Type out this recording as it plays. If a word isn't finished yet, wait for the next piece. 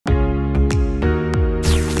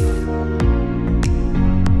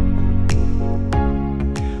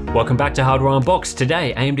Welcome back to Hardware Unboxed.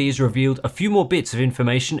 Today, AMD has revealed a few more bits of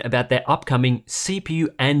information about their upcoming CPU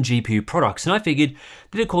and GPU products, and I figured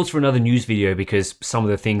that it calls for another news video because some of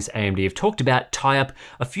the things AMD have talked about tie up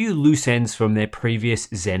a few loose ends from their previous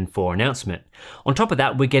Zen 4 announcement. On top of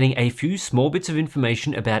that, we're getting a few small bits of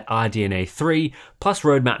information about RDNA3, plus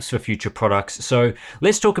roadmaps for future products, so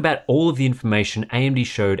let's talk about all of the information AMD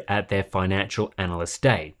showed at their Financial Analyst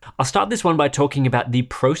Day. I'll start this one by talking about the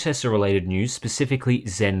processor-related news, specifically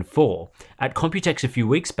Zen 4. At Computex a few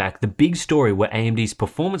weeks back, the big story were AMD's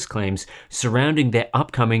performance claims surrounding their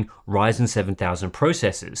upcoming Ryzen 7000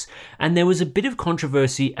 processors, and there was a bit of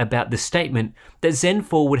controversy about the statement that Zen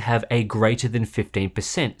 4 would have a greater than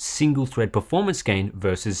 15% single-thread performance gain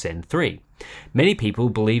versus Zen 3. Many people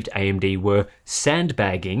believed AMD were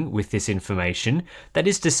sandbagging with this information, that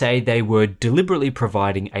is to say they were deliberately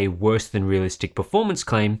providing a worse than realistic performance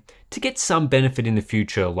claim to get some benefit in the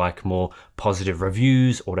future, like more positive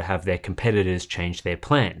reviews or to have their competitors change their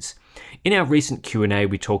plans. In our recent Q&A,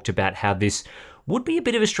 we talked about how this would be a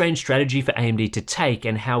bit of a strange strategy for AMD to take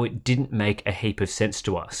and how it didn't make a heap of sense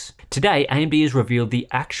to us. Today, AMD has revealed the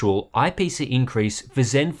actual IPC increase for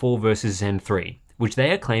Zen 4 versus Zen 3, which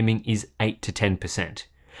they are claiming is 8 to 10%.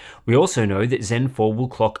 We also know that Zen 4 will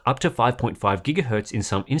clock up to 5.5 GHz in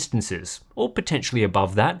some instances, or potentially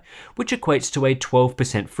above that, which equates to a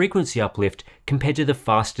 12% frequency uplift compared to the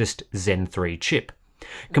fastest Zen 3 chip.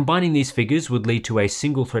 Combining these figures would lead to a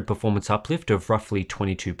single-thread performance uplift of roughly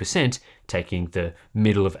 22%, taking the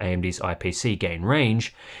middle of AMD's IPC gain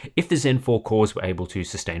range, if the Zen 4 cores were able to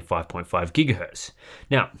sustain 5.5 GHz.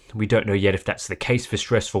 Now, we don't know yet if that's the case for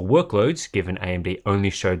stressful workloads, given AMD only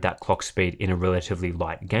showed that clock speed in a relatively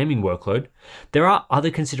light gaming workload. There are other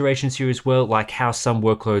considerations here as well, like how some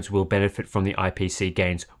workloads will benefit from the IPC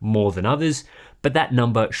gains more than others, but that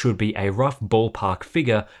number should be a rough ballpark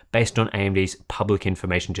figure based on AMD's public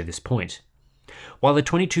information to this point. While the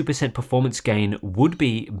 22% performance gain would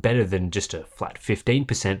be better than just a flat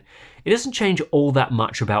 15%, it doesn't change all that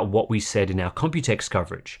much about what we said in our Computex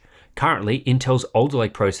coverage. Currently, Intel's older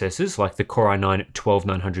Lake processors like the Core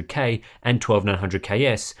i9-12900K and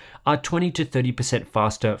 12900KS are 20 to 30%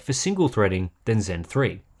 faster for single threading than Zen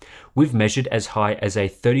 3. We've measured as high as a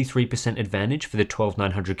 33% advantage for the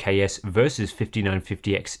 12900KS versus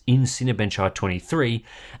 5950X in Cinebench R23,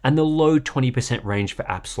 and the low 20% range for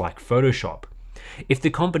apps like Photoshop. If the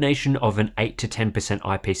combination of an 8 to 10%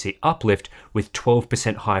 IPC uplift with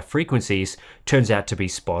 12% high frequencies turns out to be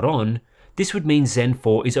spot on, this would mean Zen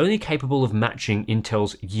 4 is only capable of matching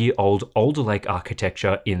Intel's year-old Alder Lake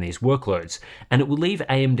architecture in these workloads, and it will leave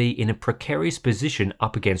AMD in a precarious position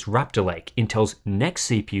up against Raptor Lake, Intel's next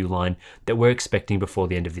CPU line that we're expecting before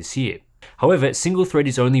the end of this year. However, single thread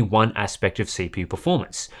is only one aspect of CPU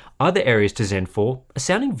performance. Other areas to Zen 4 are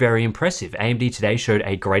sounding very impressive. AMD today showed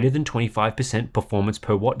a greater than 25% performance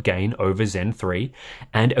per watt gain over Zen 3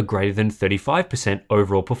 and a greater than 35%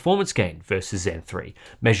 overall performance gain versus Zen 3,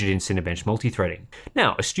 measured in Cinebench multithreading.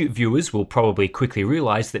 Now, astute viewers will probably quickly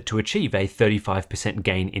realize that to achieve a 35%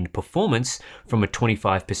 gain in performance from a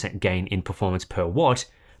 25% gain in performance per watt,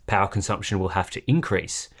 power consumption will have to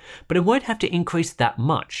increase. But it won't have to increase that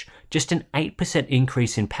much. Just an 8%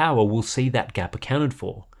 increase in power will see that gap accounted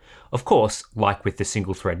for. Of course, like with the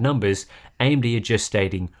single thread numbers, AMD are just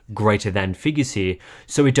stating greater than figures here,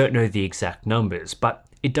 so we don't know the exact numbers, but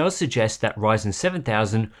it does suggest that Ryzen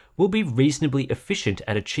 7000 will be reasonably efficient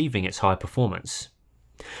at achieving its high performance.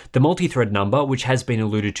 The multi-thread number, which has been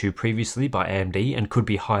alluded to previously by AMD and could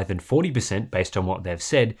be higher than 40% based on what they've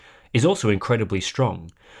said, is also incredibly strong.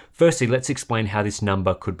 Firstly, let's explain how this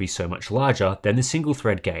number could be so much larger than the single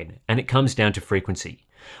thread gain, and it comes down to frequency.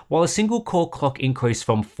 While a single core clock increase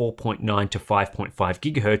from 4.9 to 5.5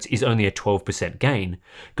 GHz is only a 12% gain,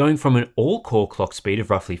 going from an all-core clock speed of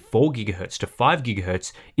roughly 4 GHz to 5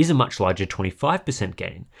 GHz is a much larger 25%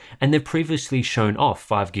 gain, and they've previously shown off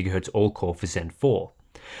 5 GHz all-core for Zen 4.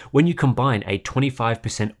 When you combine a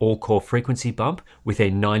 25% all-core frequency bump with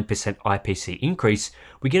a 9% IPC increase,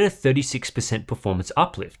 we get a 36% performance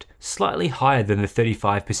uplift, slightly higher than the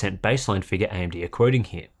 35% baseline figure AMD are quoting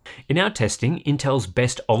here. In our testing, Intel's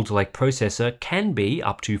best Alder Lake processor can be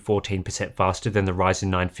up to 14% faster than the Ryzen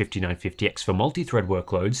 9 5950X for multi-thread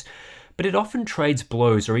workloads, but it often trades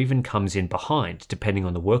blows or even comes in behind, depending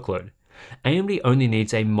on the workload. AMD only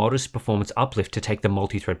needs a modest performance uplift to take the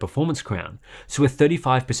multi-thread performance crown, so a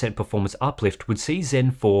 35% performance uplift would see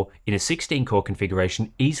Zen 4 in a 16-core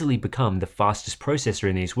configuration easily become the fastest processor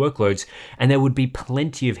in these workloads, and there would be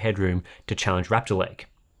plenty of headroom to challenge Raptor Lake.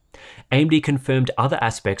 AMD confirmed other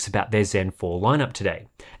aspects about their Zen 4 lineup today.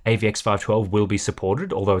 AVX 512 will be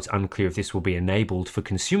supported, although it's unclear if this will be enabled for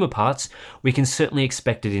consumer parts. We can certainly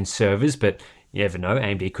expect it in servers, but you never know,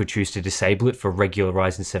 AMD could choose to disable it for regular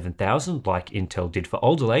Ryzen 7000 like Intel did for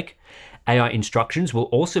Alder Lake. AI instructions will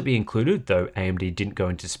also be included, though AMD didn't go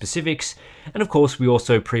into specifics. And of course, we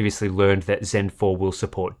also previously learned that Zen 4 will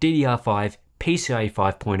support DDR5, PCIe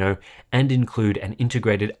 5.0, and include an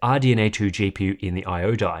integrated RDNA2 GPU in the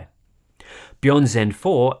I/O die. Beyond Zen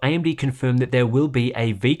 4, AMD confirmed that there will be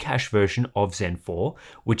a V-cache version of Zen 4,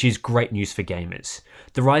 which is great news for gamers.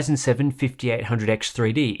 The Ryzen 7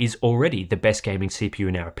 5800X3D is already the best gaming CPU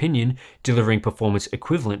in our opinion, delivering performance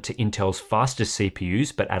equivalent to Intel's fastest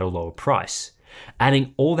CPUs but at a lower price.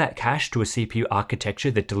 Adding all that cache to a CPU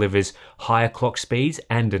architecture that delivers higher clock speeds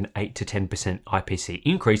and an 8 to 10% IPC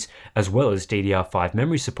increase, as well as DDR5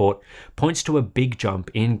 memory support, points to a big jump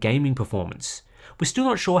in gaming performance. We're still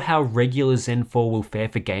not sure how regular Zen 4 will fare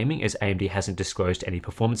for gaming, as AMD hasn't disclosed any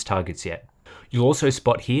performance targets yet. You'll also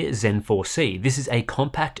spot here Zen 4C. This is a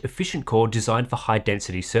compact, efficient core designed for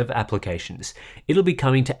high-density server applications. It'll be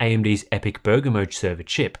coming to AMD's EPYC Burger Mode server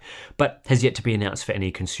chip, but has yet to be announced for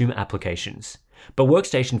any consumer applications. But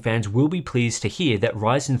workstation fans will be pleased to hear that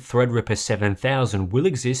Ryzen Threadripper 7000 will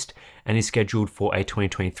exist and is scheduled for a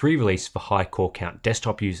 2023 release for high core count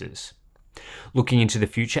desktop users. Looking into the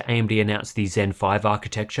future, AMD announced the Zen 5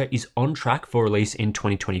 architecture is on track for release in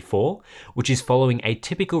 2024, which is following a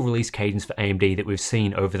typical release cadence for AMD that we've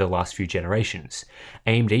seen over the last few generations.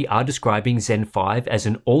 AMD are describing Zen 5 as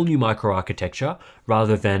an all-new microarchitecture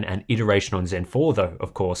rather than an iteration on Zen 4, though,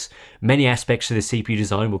 of course, many aspects of the CPU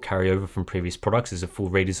design will carry over from previous products, as a full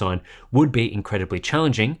redesign would be incredibly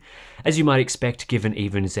challenging. As you might expect, given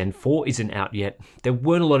even Zen 4 isn't out yet, there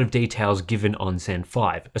weren't a lot of details given on Zen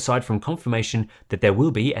 5, aside from confirmation that there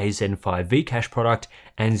will be a Zen 5 V-cache product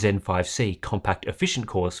and Zen 5C compact efficient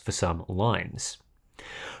cores for some lines.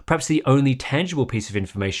 Perhaps the only tangible piece of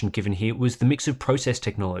information given here was the mix of process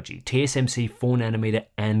technology, TSMC 4nm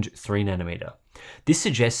and 3nm. This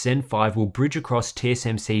suggests Zen 5 will bridge across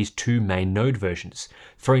TSMC's two main node versions.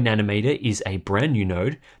 3nm is a brand new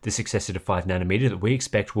node, the successor to 5nm that we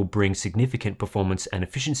expect will bring significant performance and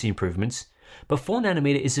efficiency improvements, but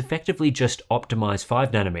 4nm is effectively just optimized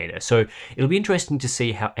 5nm, so it'll be interesting to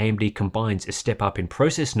see how AMD combines a step up in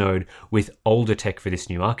process node with older tech for this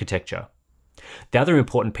new architecture. The other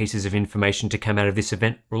important pieces of information to come out of this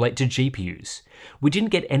event relate to GPUs. We didn't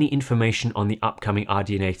get any information on the upcoming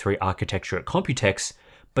RDNA3 architecture at Computex,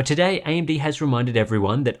 but today AMD has reminded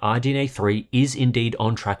everyone that RDNA3 is indeed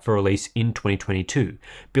on track for release in 2022,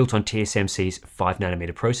 built on TSMC's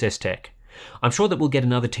 5nm process tech. I'm sure that we'll get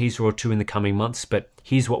another teaser or two in the coming months, but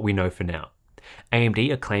here's what we know for now.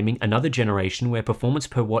 AMD are claiming another generation where performance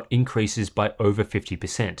per watt increases by over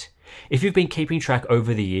 50%. If you've been keeping track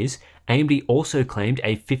over the years, AMD also claimed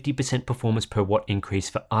a 50% performance per watt increase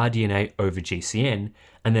for RDNA over GCN,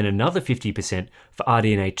 and then another 50% for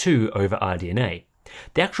RDNA2 over RDNA.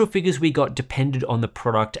 The actual figures we got depended on the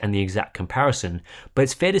product and the exact comparison, but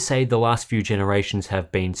it's fair to say the last few generations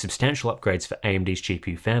have been substantial upgrades for AMD's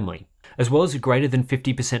GPU family. As well as a greater than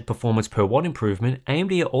 50% performance per watt improvement,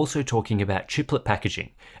 AMD are also talking about chiplet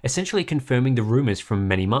packaging, essentially confirming the rumors from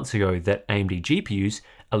many months ago that AMD GPUs,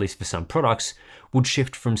 at least for some products, would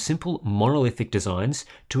shift from simple monolithic designs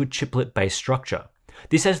to a chiplet-based structure.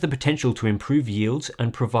 This has the potential to improve yields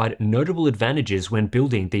and provide notable advantages when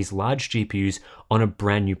building these large GPUs on a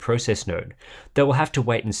brand new process node, though we'll have to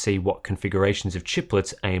wait and see what configurations of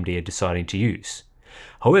chiplets AMD are deciding to use.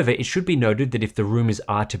 However, it should be noted that if the rumors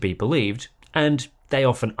are to be believed, and they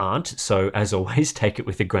often aren't, so as always take it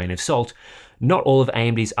with a grain of salt, not all of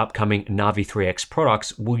AMD's upcoming Navi 3X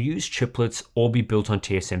products will use chiplets or be built on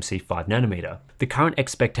TSMC 5nm. The current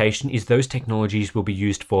expectation is those technologies will be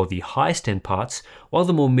used for the highest end parts, while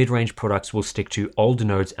the more mid-range products will stick to older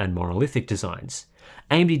nodes and monolithic designs.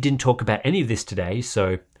 AMD didn't talk about any of this today,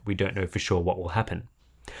 so we don't know for sure what will happen.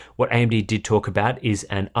 What AMD did talk about is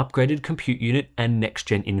an upgraded compute unit and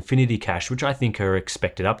next-gen Infinity Cache, which I think are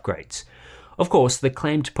expected upgrades. Of course, the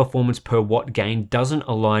claimed performance per watt gain doesn't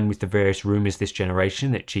align with the various rumors this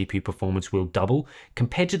generation that GPU performance will double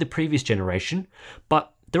compared to the previous generation,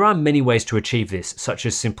 but there are many ways to achieve this, such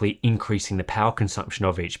as simply increasing the power consumption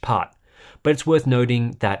of each part. But it's worth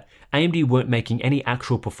noting that AMD weren't making any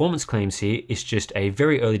actual performance claims here, it's just a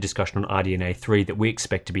very early discussion on RDNA3 that we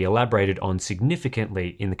expect to be elaborated on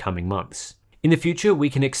significantly in the coming months. In the future, we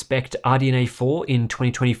can expect RDNA4 in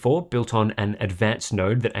 2024 built on an advanced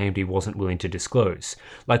node that AMD wasn't willing to disclose.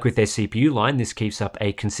 Like with their CPU line, this keeps up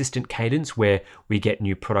a consistent cadence where we get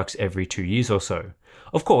new products every 2 years or so.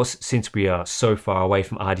 Of course, since we are so far away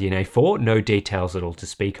from RDNA4, no details at all to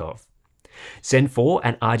speak of. Zen 4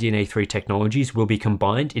 and RDNA3 technologies will be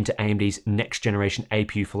combined into AMD's next generation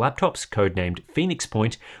APU for laptops, codenamed Phoenix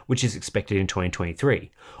Point, which is expected in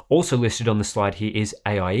 2023. Also listed on the slide here is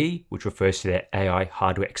AIE, which refers to their AI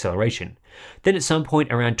hardware acceleration. Then at some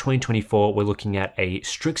point around 2024, we're looking at a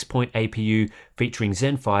Strix Point APU featuring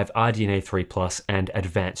Zen 5, RDNA3 Plus, and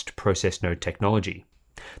advanced process node technology.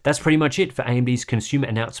 That's pretty much it for AMD's consumer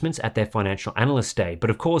announcements at their Financial Analyst Day, but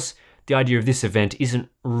of course, the idea of this event isn't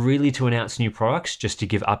really to announce new products, just to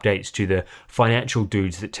give updates to the financial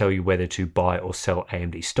dudes that tell you whether to buy or sell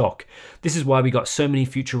AMD stock. This is why we got so many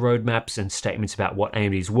future roadmaps and statements about what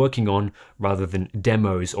AMD is working on, rather than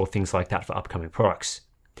demos or things like that for upcoming products.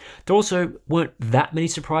 There also weren't that many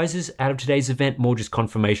surprises out of today's event, more just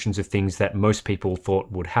confirmations of things that most people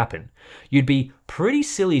thought would happen. You'd be pretty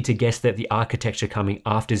silly to guess that the architecture coming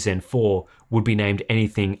after Zen 4 would be named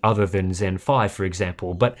anything other than Zen 5, for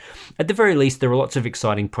example, but at the very least, there are lots of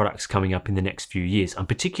exciting products coming up in the next few years. I'm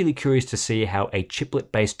particularly curious to see how a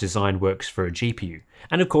chiplet-based design works for a GPU.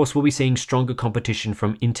 And of course, we'll be seeing stronger competition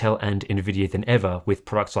from Intel and Nvidia than ever, with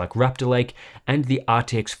products like Raptor Lake and the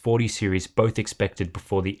RTX 40 series both expected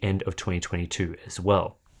before the end of 2022 as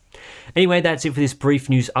well. Anyway, that's it for this brief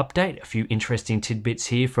news update. A few interesting tidbits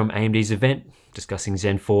here from AMD's event, discussing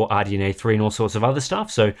Zen 4, RDNA3 and all sorts of other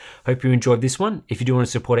stuff. So hope you enjoyed this one. If you do want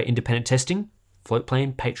to support our independent testing,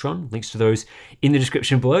 Floatplane, Patreon, links to those in the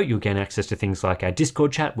description below. You'll gain access to things like our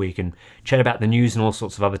Discord chat, where you can chat about the news and all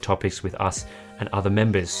sorts of other topics with us and other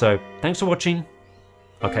members. So thanks for watching.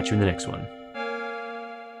 I'll catch you in the next one.